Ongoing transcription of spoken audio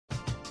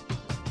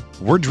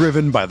We're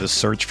driven by the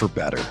search for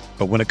better.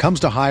 But when it comes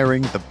to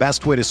hiring, the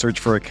best way to search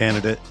for a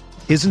candidate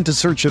isn't to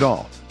search at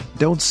all.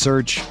 Don't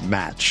search,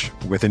 match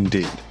with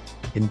Indeed.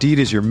 Indeed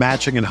is your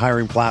matching and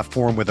hiring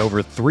platform with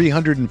over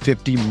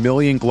 350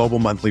 million global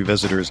monthly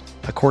visitors,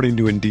 according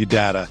to Indeed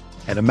data,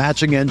 and a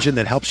matching engine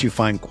that helps you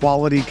find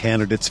quality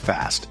candidates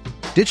fast.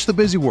 Ditch the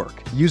busy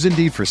work. Use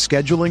Indeed for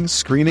scheduling,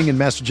 screening, and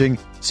messaging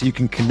so you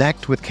can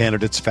connect with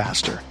candidates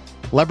faster.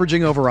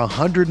 Leveraging over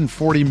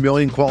 140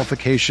 million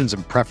qualifications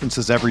and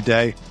preferences every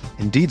day,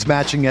 Indeed's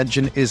matching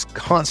engine is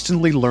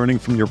constantly learning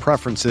from your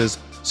preferences,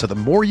 so the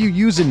more you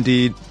use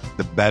Indeed,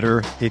 the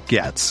better it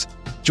gets.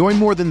 Join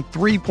more than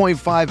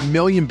 3.5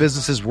 million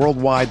businesses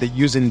worldwide that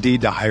use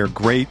Indeed to hire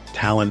great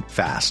talent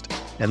fast.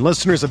 And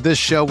listeners of this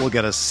show will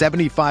get a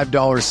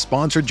 $75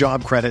 sponsored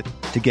job credit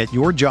to get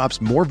your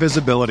jobs more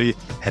visibility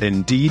at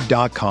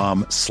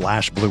Indeed.com/Blue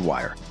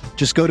Wire.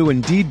 Just go to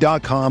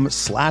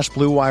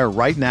Indeed.com/Blue Wire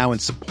right now and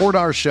support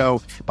our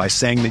show by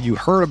saying that you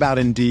heard about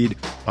Indeed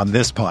on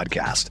this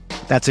podcast.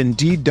 That's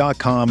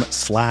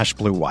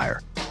Indeed.com/Blue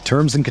Wire.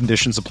 Terms and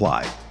conditions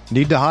apply.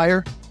 Need to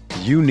hire?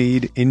 You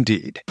need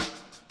Indeed.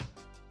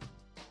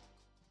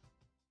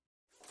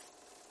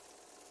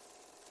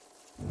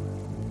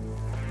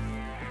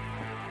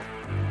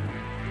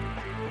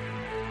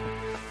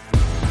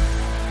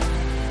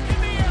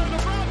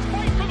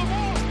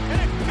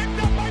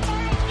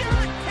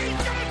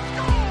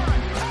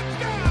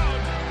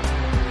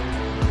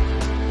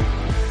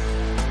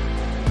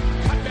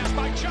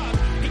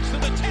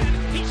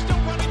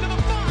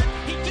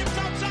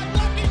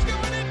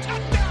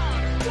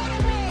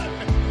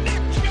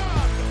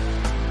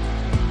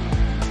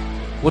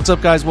 What's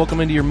up, guys?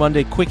 Welcome into your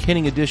Monday quick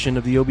hitting edition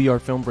of the OBR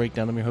Film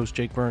Breakdown. I'm your host,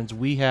 Jake Burns.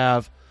 We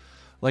have,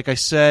 like I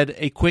said,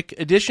 a quick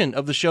edition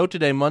of the show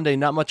today, Monday.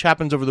 Not much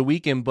happens over the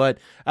weekend, but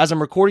as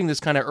I'm recording this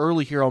kind of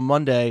early here on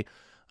Monday,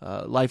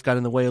 life got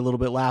in the way a little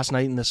bit last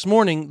night and this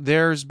morning.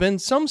 There's been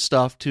some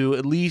stuff to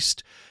at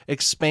least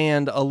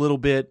expand a little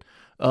bit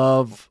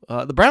of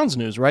the Browns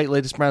news, right?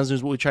 Latest Browns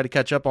news, what we tried to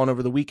catch up on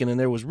over the weekend, and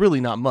there was really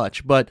not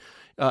much. But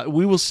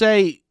we will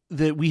say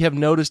that we have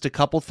noticed a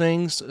couple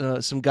things,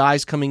 some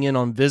guys coming in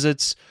on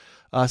visits.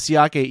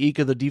 Siaki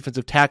Ika, the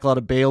defensive tackle out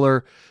of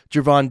Baylor,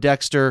 Gervon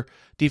Dexter,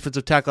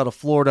 defensive tackle out of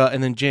Florida,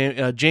 and then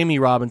Jammie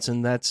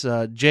Robinson, that's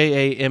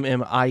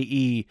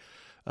Jammie.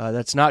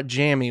 That's not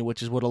Jamie,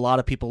 which is what a lot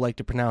of people like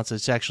to pronounce.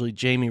 It's actually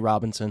Jammie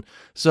Robinson.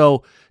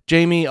 So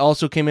Jammie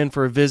also came in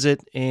for a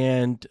visit,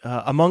 and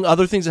among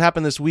other things that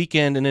happened this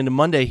weekend and into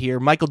Monday here,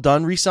 Michael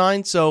Dunn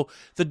re-signed. So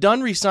the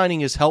Dunn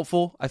re-signing is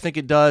helpful. I think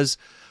it does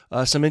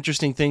some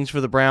interesting things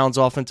for the Browns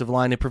offensive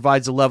line. It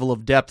provides a level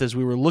of depth. As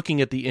we were looking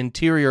at the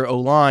interior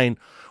O-line,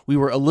 we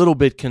were a little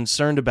bit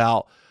concerned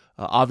about,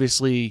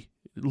 obviously,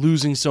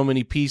 losing so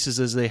many pieces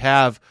as they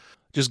have,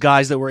 just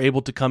guys that were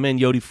able to come in,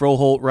 Yodi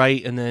Froholt,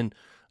 right, and then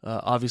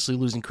obviously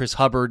losing Chris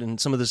Hubbard and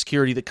some of the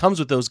security that comes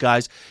with those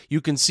guys. You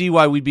can see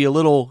why we'd be a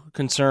little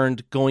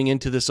concerned going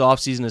into this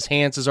offseason, as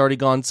Hance has already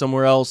gone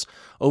somewhere else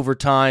over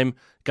time,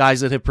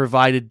 guys that have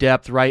provided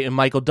depth, right, and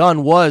Michael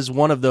Dunn was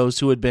one of those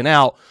who had been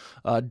out.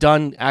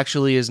 Dunn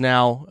actually is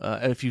now,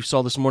 if you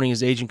saw this morning,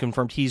 his agent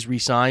confirmed he's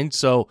re-signed,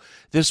 so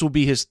this will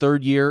be his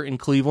third year in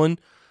Cleveland.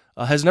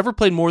 Has never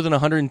played more than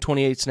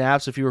 128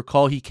 snaps. If you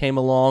recall, he came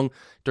along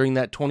during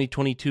that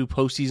 2022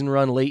 postseason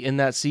run late in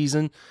that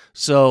season,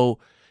 so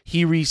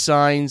he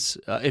re-signs.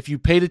 If you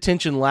paid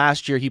attention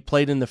last year, he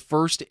played in the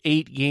first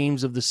 8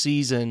 games of the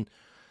season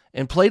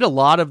and played a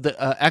lot of the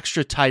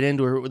extra tight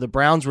end where the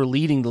Browns were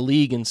leading the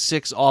league in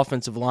 6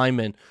 offensive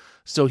linemen.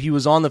 So he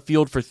was on the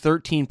field for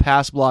 13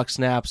 pass block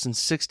snaps and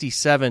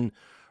 67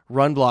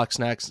 run block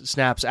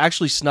snaps.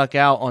 Actually snuck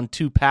out on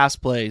 2 pass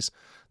plays.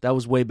 That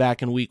was way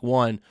back in week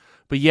 1.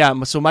 But yeah,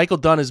 so Michael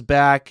Dunn is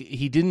back.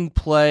 He didn't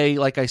play,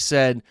 like I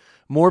said,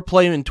 more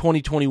play in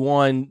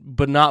 2021,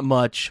 but not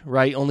much,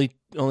 right? Only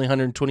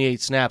 128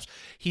 snaps.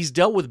 He's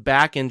dealt with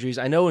back injuries.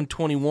 I know in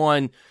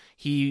 21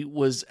 he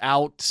was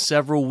out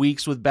several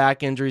weeks with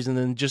back injuries, and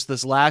then just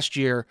this last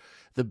year,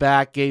 the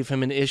back gave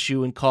him an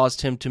issue and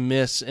caused him to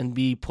miss and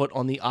be put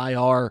on the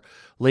IR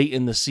late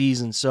in the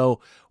season.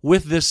 So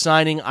with this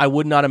signing, I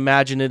would not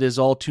imagine it is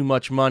all too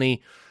much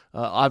money.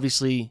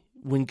 Obviously,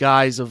 when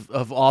guys of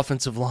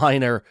offensive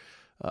line are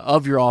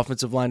of your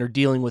offensive line are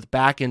dealing with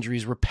back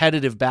injuries,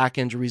 repetitive back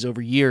injuries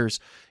over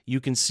years, you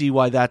can see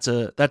why that's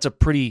a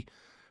pretty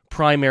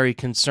primary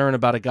concern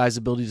about a guy's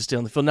ability to stay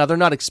on the field. Now, they're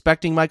not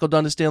expecting Michael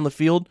Dunn to stay on the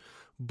field,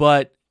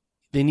 but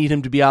they need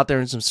him to be out there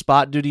in some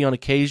spot duty on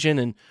occasion,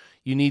 and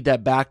you need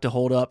that back to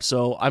hold up.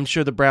 So I'm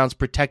sure the Browns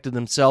protected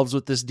themselves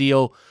with this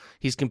deal.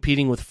 He's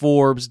competing with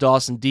Forbes,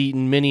 Dawson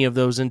Deaton, many of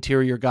those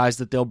interior guys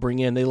that they'll bring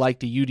in. They like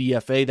to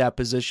UDFA that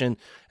position,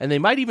 and they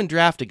might even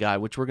draft a guy,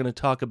 which we're going to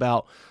talk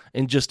about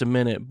in just a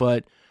minute.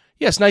 But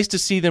yeah, it's nice to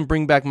see them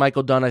bring back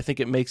Michael Dunn. I think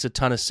it makes a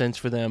ton of sense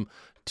for them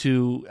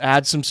to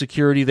add some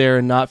security there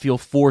and not feel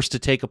forced to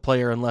take a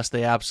player unless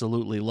they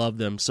absolutely love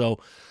them. So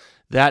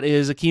that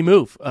is a key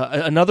move.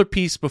 Another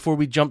piece before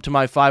we jump to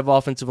my 5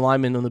 offensive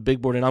linemen on the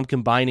big board, and I'm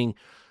combining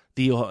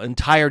the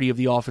entirety of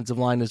the offensive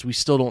line, as we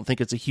still don't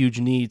think it's a huge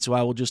need. So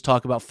I will just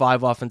talk about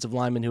 5 offensive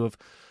linemen who have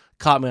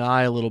caught my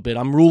eye a little bit.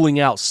 I'm ruling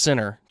out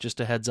center, just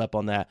a heads up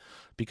on that,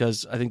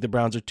 because I think the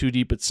Browns are too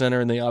deep at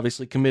center, and they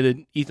obviously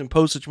committed Ethan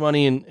Posich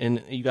money,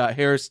 and you got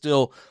Harris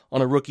still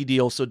on a rookie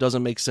deal, so it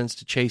doesn't make sense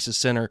to chase a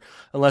center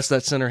unless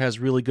that center has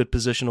really good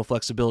positional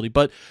flexibility.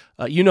 But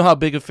you know how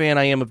big a fan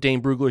I am of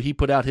Dane Brugler. He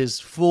put out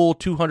his full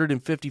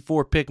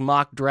 254-pick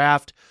mock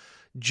draft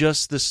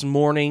just this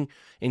morning,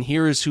 and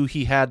here is who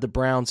he had the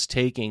Browns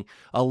taking.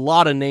 A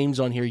lot of names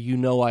on here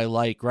I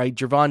like, right?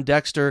 Gervon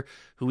Dexter,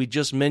 who we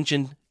just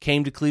mentioned,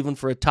 came to Cleveland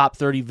for a top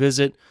 30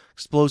 visit.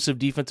 Explosive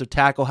defensive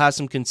tackle, has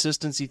some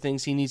consistency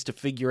things he needs to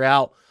figure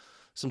out,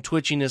 some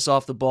twitchiness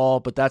off the ball,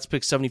 but that's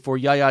pick 74.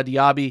 Yaya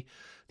Diaby,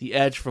 the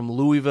edge from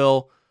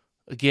Louisville.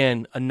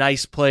 Again, a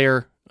nice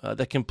player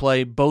that can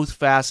play both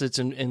facets,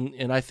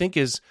 and I think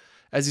as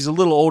he's a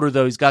little older,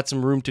 though, he's got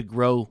some room to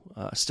grow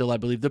still, I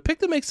believe. The pick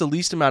that makes the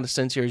least amount of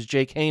sense here is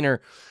Jake Haener,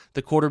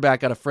 the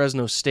quarterback out of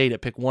Fresno State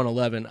at pick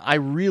 111. I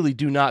really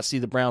do not see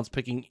the Browns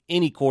picking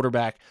any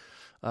quarterback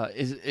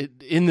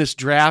in this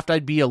draft.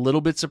 I'd be a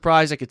little bit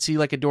surprised. I could see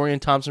like a Dorian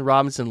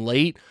Thompson-Robinson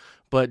late,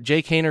 but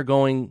Jake Haener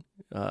going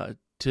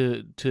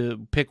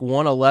to pick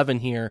 111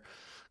 here,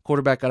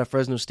 quarterback out of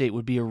Fresno State,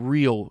 would be a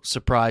real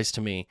surprise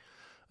to me.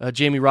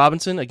 Jamie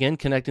Robinson, again,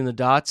 connecting the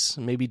dots.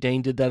 Maybe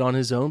Dane did that on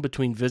his own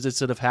between visits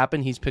that have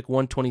happened. He's picked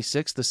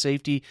 126, the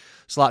safety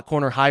slot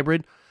corner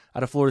hybrid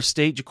out of Florida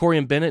State.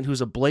 Jacorian Bennett, who's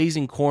a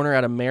blazing corner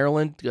out of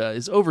Maryland,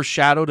 is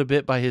overshadowed a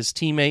bit by his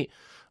teammate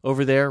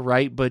over there,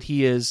 right? But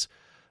he is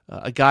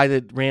a guy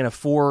that ran a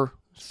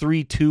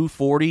 4.32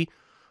 40,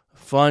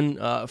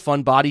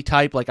 fun body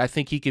type. Like, I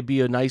think he could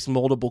be a nice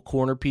moldable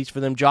corner piece for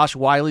them. Josh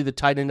Wiley, the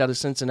tight end out of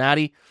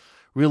Cincinnati,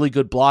 really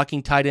good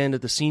blocking tight end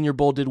at the Senior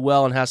Bowl, did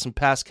well and has some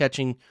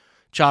pass-catching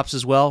chops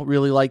as well.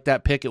 Really like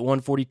that pick at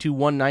 142.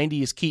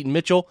 190 is Keaton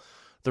Mitchell,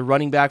 the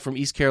running back from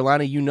East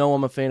Carolina. You know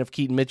I'm a fan of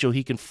Keaton Mitchell.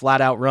 He can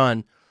flat-out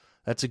run.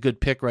 That's a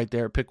good pick right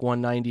there. Pick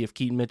 190 if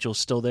Keaton Mitchell's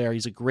still there.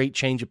 He's a great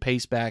change of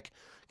pace back,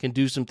 can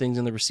do some things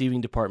in the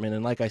receiving department.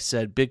 And like I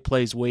said, big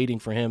plays waiting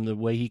for him the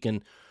way he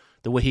can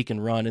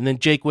run. And then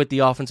Jake Witt, the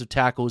offensive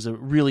tackle, is a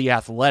really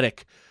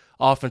athletic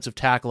offensive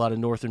tackle out of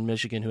Northern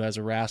Michigan who has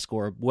a RAS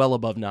score well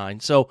above 9.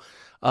 So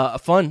a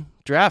fun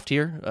draft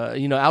here.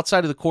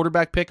 Outside of the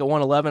quarterback pick at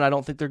 111, I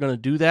don't think they're going to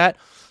do that,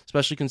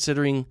 especially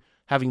considering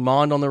having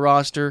Mond on the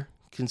roster,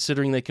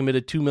 considering they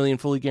committed $2 million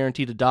fully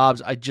guaranteed to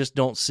Dobbs. I just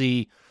don't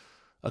see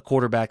a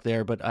quarterback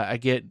there, but I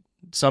get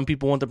some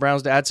people want the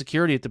Browns to add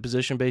security at the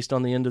position based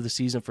on the end of the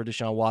season for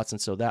Deshaun Watson,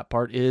 so that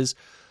part is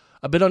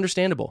a bit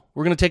understandable.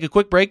 We're going to take a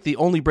quick break, the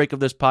only break of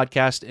this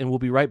podcast, and we'll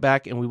be right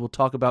back, and we will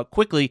talk about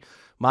quickly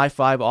my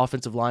 5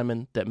 offensive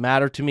linemen that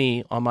matter to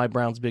me on my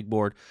Browns big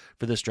board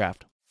for this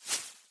draft.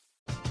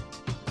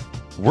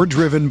 We're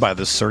driven by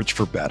the search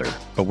for better,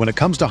 but when it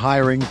comes to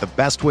hiring, the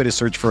best way to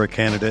search for a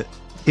candidate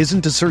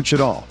isn't to search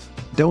at all.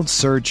 Don't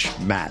search,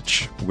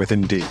 match with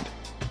Indeed.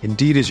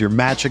 Indeed is your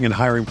matching and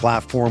hiring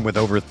platform with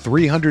over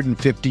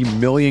 350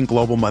 million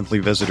global monthly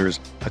visitors,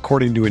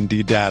 according to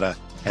Indeed data,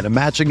 and a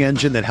matching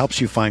engine that helps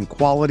you find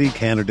quality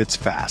candidates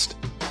fast.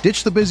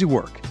 Ditch the busy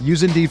work.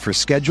 Use Indeed for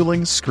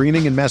scheduling,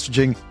 screening, and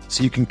messaging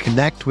so you can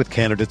connect with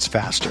candidates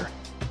faster.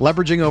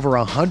 Leveraging over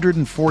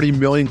 140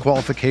 million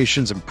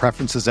qualifications and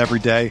preferences every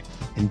day,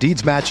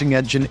 Indeed's matching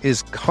engine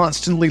is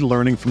constantly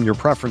learning from your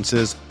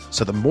preferences,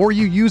 so the more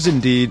you use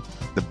Indeed,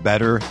 the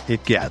better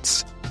it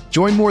gets.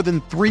 Join more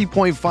than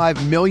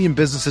 3.5 million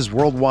businesses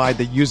worldwide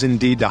that use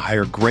Indeed to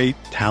hire great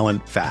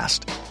talent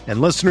fast. And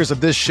listeners of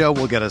this show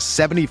will get a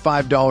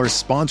 $75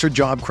 sponsored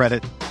job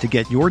credit to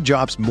get your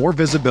jobs more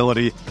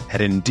visibility at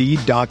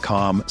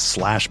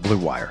Indeed.com/Blue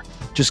Wire.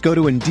 Just go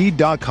to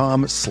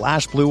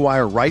Indeed.com/Blue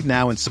Wire right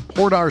now and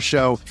support our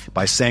show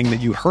by saying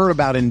that you heard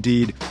about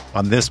Indeed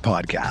on this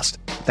podcast.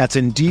 That's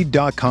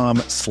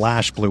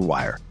Indeed.com/Blue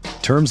Wire.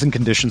 Terms and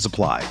conditions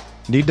apply.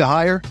 Need to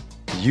hire?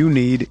 You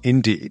need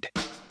Indeed.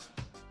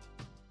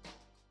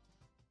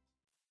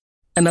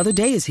 Another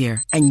day is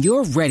here, and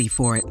you're ready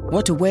for it.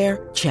 What to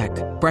wear? Check.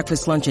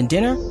 Breakfast, lunch, and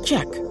dinner?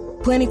 Check.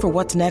 Planning for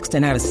what's next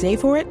and how to save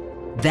for it?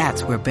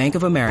 That's where Bank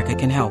of America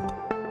can help.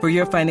 For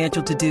your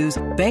financial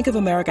to-dos, Bank of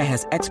America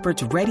has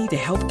experts ready to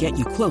help get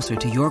you closer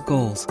to your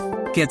goals.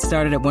 Get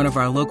started at one of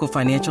our local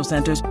financial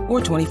centers or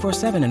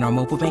 24/7 in our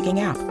mobile banking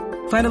app.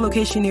 Find a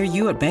location near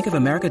you at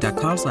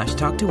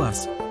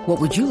bankofamerica.com/talktous. What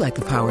would you like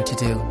the power to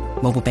do?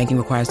 Mobile banking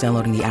requires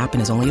downloading the app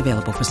and is only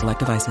available for select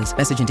devices.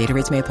 Message and data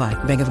rates may apply.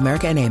 Bank of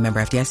America NA, member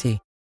FDIC.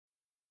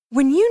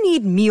 When you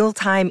need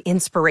mealtime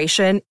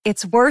inspiration,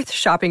 it's worth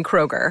shopping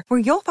Kroger, where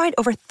you'll find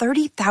over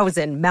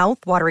 30,000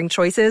 mouth-watering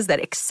choices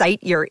that excite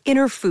your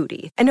inner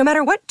foodie. And no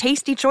matter what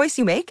tasty choice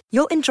you make,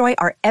 you'll enjoy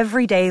our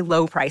everyday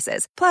low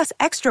prices, plus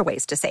extra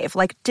ways to save,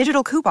 like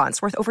digital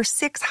coupons worth over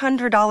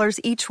 $600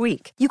 each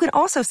week. You can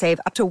also save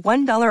up to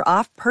 $1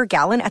 off per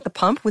gallon at the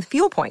pump with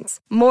fuel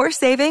points. More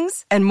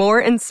savings and more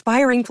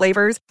inspiring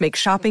flavors make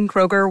shopping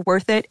Kroger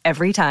worth it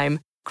every time.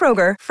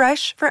 Kroger,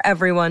 fresh for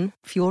everyone.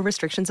 Fuel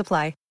restrictions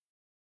apply.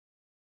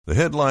 The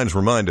headlines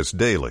remind us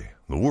daily,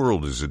 the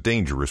world is a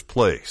dangerous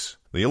place.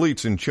 The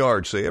elites in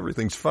charge say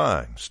everything's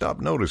fine, stop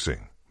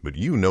noticing. But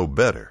you know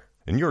better.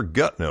 And your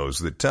gut knows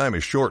that time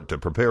is short to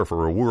prepare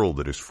for a world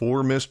that is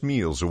 4 missed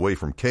meals away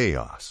from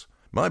chaos.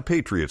 My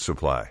Patriot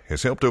Supply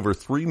has helped over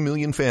 3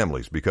 million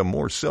families become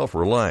more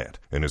self-reliant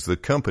and is the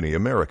company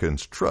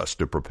Americans trust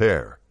to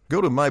prepare. Go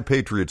to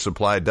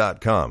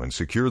MyPatriotSupply.com and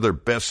secure their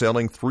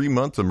best-selling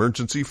 3-month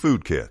emergency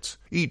food kits.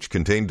 Each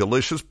contain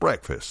delicious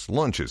breakfasts,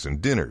 lunches,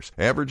 and dinners,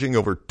 averaging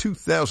over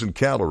 2,000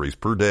 calories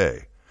per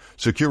day.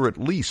 Secure at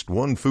least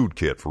 1 food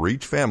kit for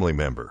each family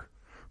member.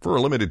 For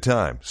a limited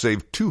time,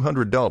 save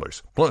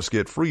 $200, plus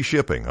get free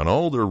shipping on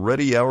all their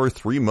Ready Hour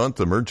 3-month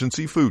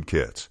emergency food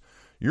kits.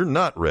 You're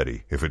not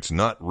ready if it's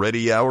not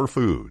Ready Hour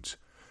Foods.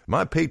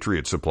 My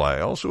Patriot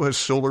Supply also has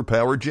solar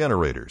power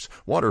generators,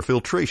 water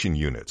filtration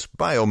units,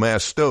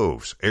 biomass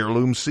stoves,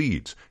 heirloom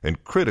seeds,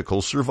 and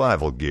critical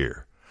survival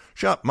gear.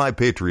 Shop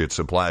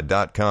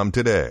MyPatriotSupply.com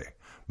today.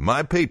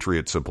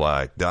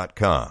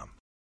 MyPatriotSupply.com.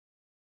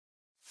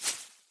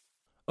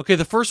 Okay,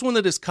 the first one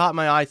that has caught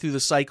my eye through the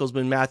cycle has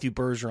been Matthew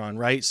Bergeron,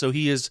 right? So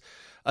he is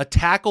a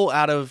tackle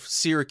out of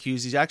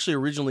Syracuse. He's actually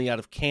originally out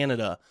of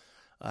Canada.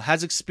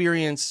 Has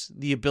experienced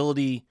the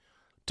ability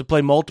to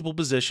play multiple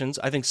positions.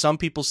 I think some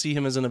people see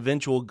him as an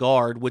eventual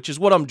guard, which is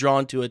what I'm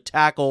drawn to, a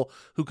tackle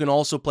who can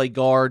also play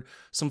guard,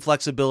 some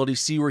flexibility,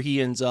 see where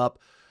he ends up.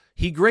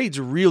 He grades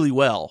really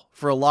well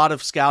for a lot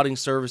of scouting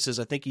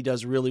services. I think he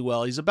does really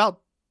well. He's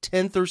about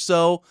 10th or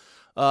so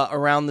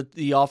around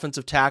the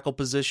offensive tackle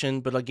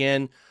position, but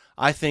again,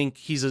 I think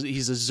he's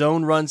a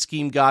zone run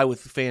scheme guy with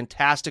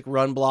fantastic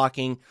run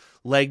blocking,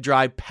 leg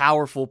drive,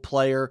 powerful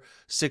player,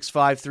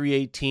 6'5",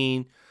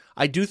 318.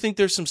 I do think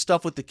there's some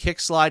stuff with the kick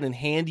slide and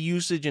hand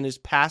usage and his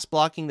pass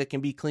blocking that can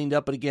be cleaned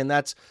up, but again,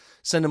 that's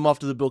send him off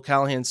to the Bill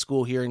Callahan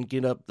school here and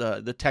get up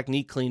the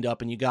technique cleaned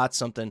up, and you got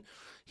something.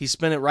 He's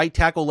spent at right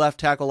tackle, left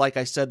tackle. Like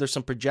I said, there's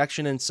some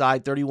projection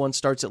inside. 31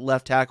 starts at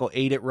left tackle,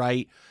 8 at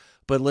right.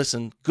 But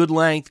listen, good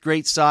length,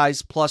 great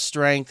size, plus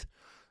strength,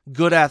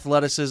 good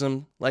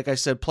athleticism. Like I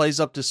said, plays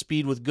up to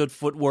speed with good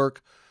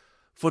footwork.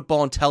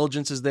 Football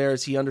intelligence is there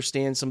as he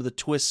understands some of the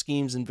twist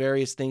schemes and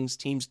various things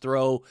teams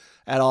throw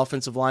at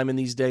offensive linemen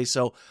these days.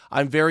 So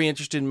I'm very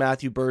interested in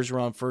Matthew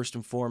Bergeron first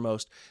and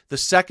foremost. The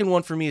second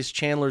one for me is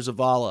Chandler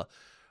Zavala,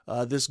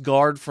 this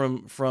guard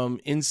from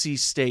NC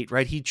State,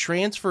 right? He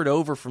transferred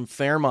over from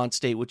Fairmont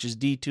State, which is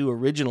D2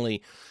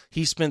 originally.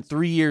 He spent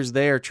 3 years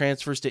there,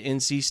 transfers to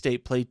NC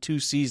State, played 2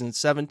 seasons,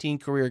 17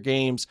 career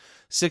games,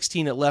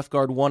 16 at left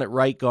guard, 1 at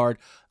right guard.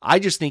 I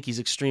just think he's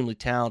extremely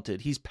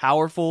talented. He's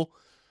powerful.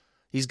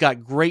 He's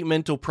got great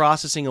mental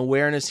processing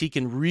awareness. He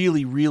can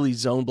really, really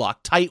zone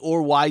block, tight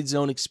or wide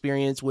zone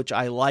experience, which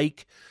I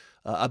like.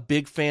 A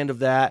big fan of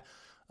that.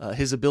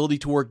 His ability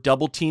to work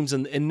double teams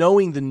and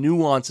knowing the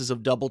nuances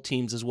of double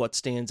teams is what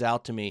stands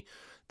out to me.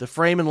 The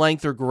frame and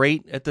length are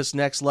great at this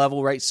next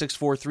level, right?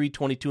 6'4",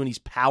 322, and he's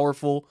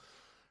powerful,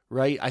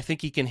 right? I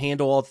think he can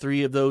handle all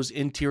 3 of those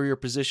interior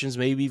positions,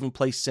 maybe even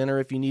play center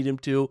if you need him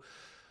to.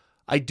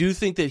 I do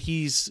think that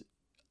he's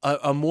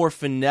a more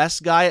finesse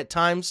guy at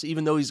times,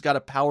 even though he's got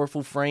a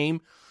powerful frame.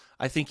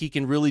 I think he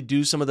can really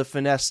do some of the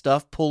finesse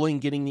stuff, pulling,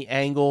 getting the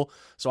angle.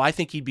 So I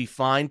think he'd be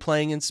fine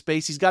playing in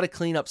space. He's got to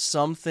clean up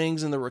some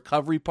things in the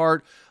recovery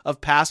part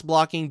of pass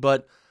blocking,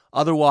 but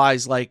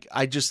otherwise, like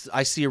I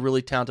see a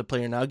really talented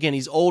player now. Again,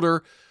 he's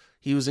older.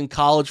 He was in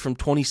college from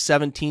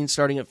 2017,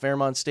 starting at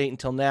Fairmont State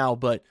until now,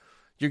 but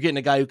you're getting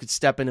a guy who could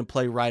step in and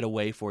play right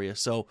away for you.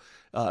 So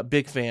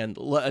big fan.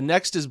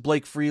 Next is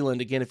Blake Freeland.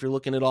 Again, if you're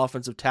looking at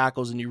offensive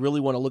tackles and you really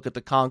want to look at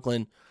the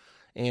Conklin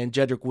and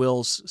Jedrick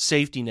Wills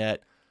safety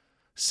net,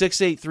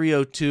 6'8",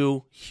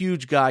 302,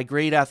 huge guy,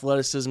 great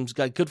athleticism. He's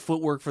got good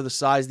footwork for the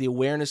size. The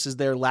awareness is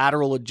there,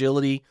 lateral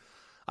agility.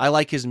 I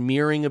like his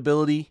mirroring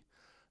ability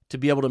to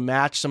be able to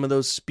match some of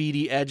those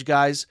speedy edge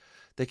guys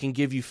that can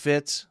give you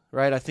fits,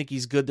 right? I think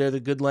he's good there. The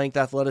good length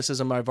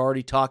athleticism I've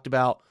already talked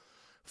about.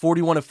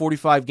 41 of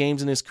 45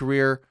 games in his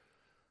career.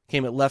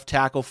 Came at left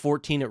tackle,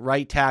 14 at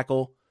right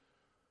tackle,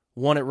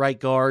 1 at right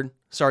guard.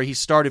 Sorry, he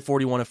started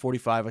 41 of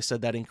 45. I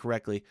said that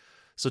incorrectly.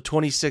 So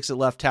 26 at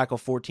left tackle,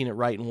 14 at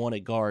right, and 1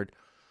 at guard.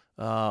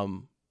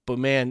 But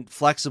man,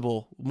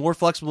 flexible, more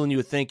flexible than you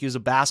would think. He was a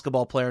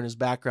basketball player in his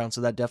background,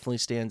 so that definitely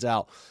stands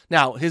out.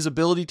 Now, his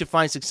ability to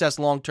find success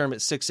long-term at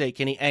 6'8",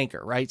 can he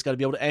anchor, right? He's got to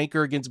be able to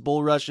anchor against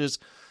bull rushes.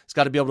 He's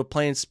got to be able to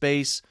play in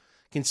space,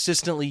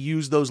 consistently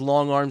use those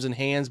long arms and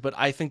hands, but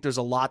I think there's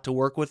a lot to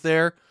work with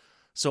there.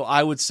 So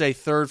I would say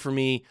third for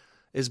me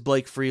is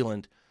Blake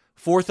Freeland.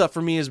 Fourth up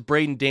for me is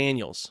Braden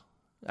Daniels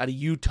out of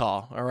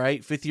Utah, all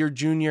right? 5th-year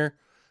junior,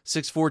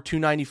 6'4",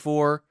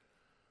 294.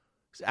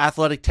 He's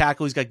athletic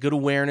tackle. He's got good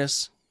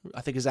awareness.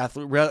 I think his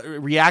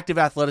reactive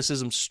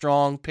athleticism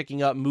strong,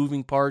 picking up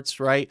moving parts,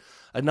 right?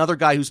 Another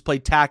guy who's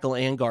played tackle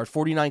and guard.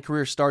 49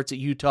 career starts at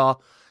Utah,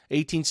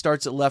 18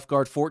 starts at left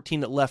guard,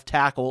 14 at left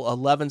tackle,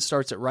 11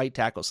 starts at right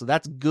tackle. So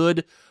that's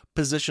good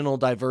positional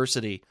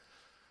diversity.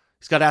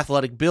 He's got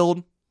athletic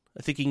build.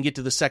 I think he can get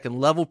to the second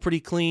level pretty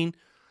clean.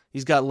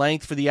 He's got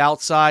length for the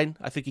outside.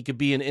 I think he could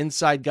be an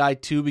inside guy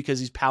too because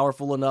he's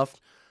powerful enough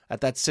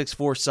at that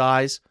 6'4"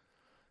 size.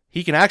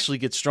 He can actually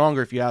get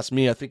stronger if you ask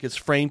me. I think his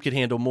frame could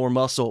handle more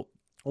muscle.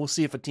 We'll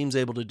see if a team's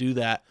able to do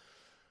that.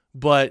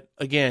 But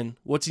again,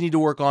 what's he need to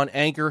work on?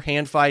 Anchor,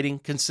 hand fighting,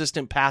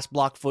 consistent pass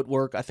block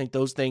footwork. I think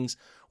those things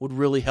would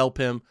really help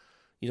him.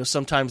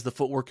 Sometimes the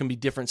footwork can be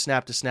different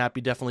snap to snap.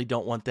 You definitely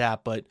don't want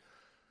that. But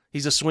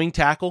he's a swing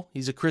tackle.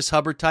 He's a Chris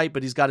Hubbard type,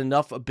 but he's got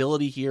enough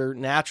ability here,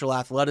 natural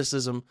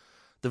athleticism,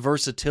 the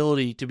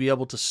versatility to be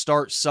able to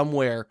start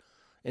somewhere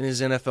in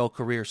his NFL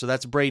career. So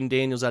that's Braden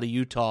Daniels out of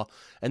Utah.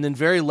 And then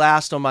very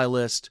last on my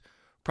list,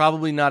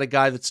 probably not a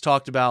guy that's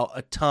talked about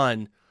a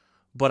ton,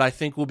 but I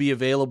think will be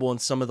available in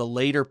some of the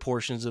later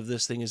portions of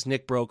this thing, is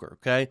Nick Broeker,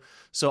 okay?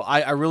 So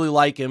I really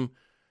like him.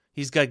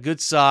 He's got good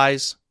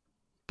size.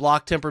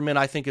 Block temperament,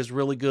 I think, is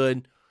really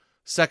good.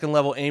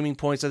 Second-level aiming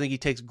points, I think he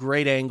takes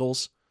great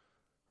angles,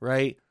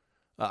 right?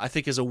 I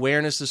think his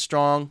awareness is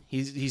strong.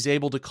 He's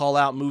able to call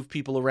out, move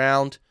people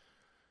around,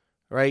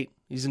 right?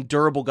 He's a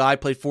durable guy,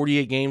 played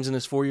 48 games in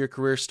his 4-year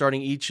career,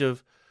 starting each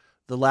of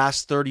the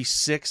last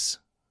 36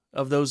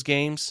 of those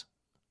games.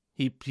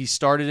 He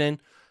started in,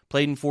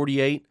 played in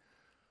 48.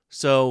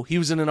 So he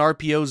was in an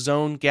RPO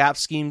zone gap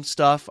scheme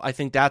stuff. I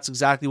think that's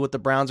exactly what the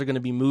Browns are going to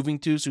be moving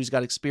to, so he's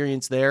got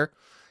experience there.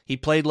 He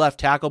played left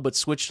tackle but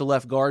switched to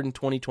left guard in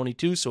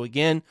 2022. So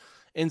again,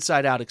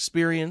 inside-out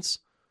experience.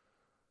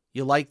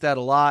 You like that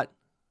a lot.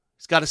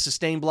 He's got to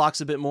sustain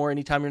blocks a bit more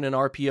anytime you're in an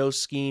RPO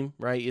scheme,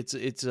 right?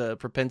 It's a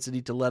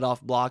propensity to let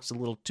off blocks a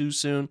little too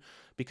soon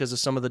because of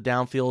some of the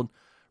downfield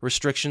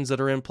restrictions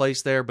that are in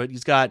place there. But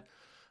he's got,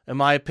 in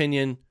my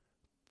opinion,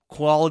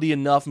 quality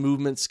enough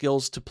movement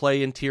skills to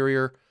play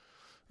interior.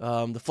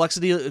 The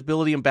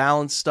flexibility and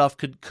balance stuff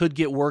could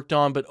get worked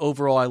on, but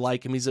overall I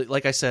like him. He's,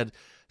 like I said,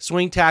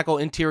 swing tackle,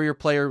 interior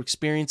player,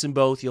 experience in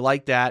both. You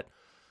like that.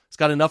 He's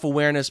got enough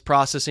awareness,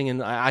 processing,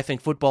 and I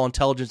think football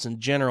intelligence in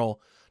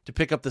general to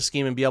pick up the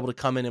scheme and be able to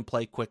come in and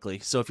play quickly.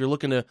 So if you're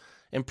looking to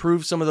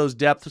improve some of those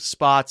depth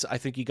spots, I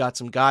think you got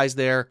some guys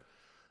there.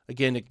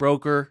 Again, Nick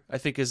Broeker, I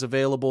think, is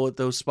available at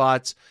those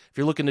spots. If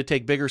you're looking to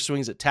take bigger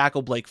swings at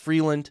tackle, Blake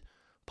Freeland,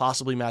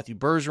 possibly Matthew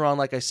Bergeron,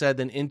 like I said,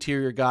 then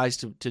interior guys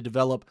to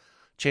develop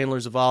Chandler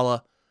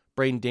Zavala,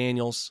 Braden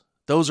Daniels.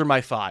 Those are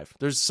my 5.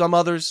 There's some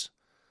others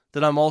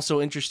that I'm also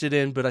interested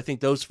in, but I think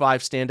those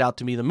 5 stand out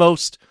to me the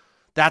most.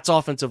 That's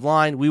offensive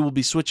line. We will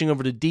be switching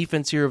over to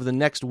defense here over the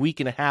next week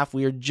and a half.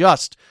 We are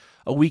just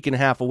a week and a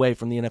half away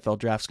from the NFL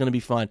draft. It's going to be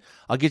fun.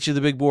 I'll get you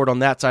the big board on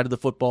that side of the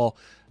football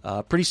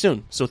pretty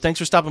soon. So thanks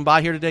for stopping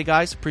by here today,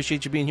 guys.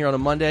 Appreciate you being here on a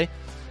Monday.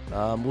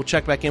 We'll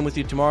check back in with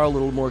you tomorrow, a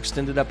little more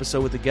extended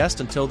episode with a guest.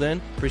 Until then,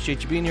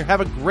 appreciate you being here.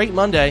 Have a great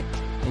Monday,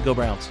 and go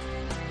Browns.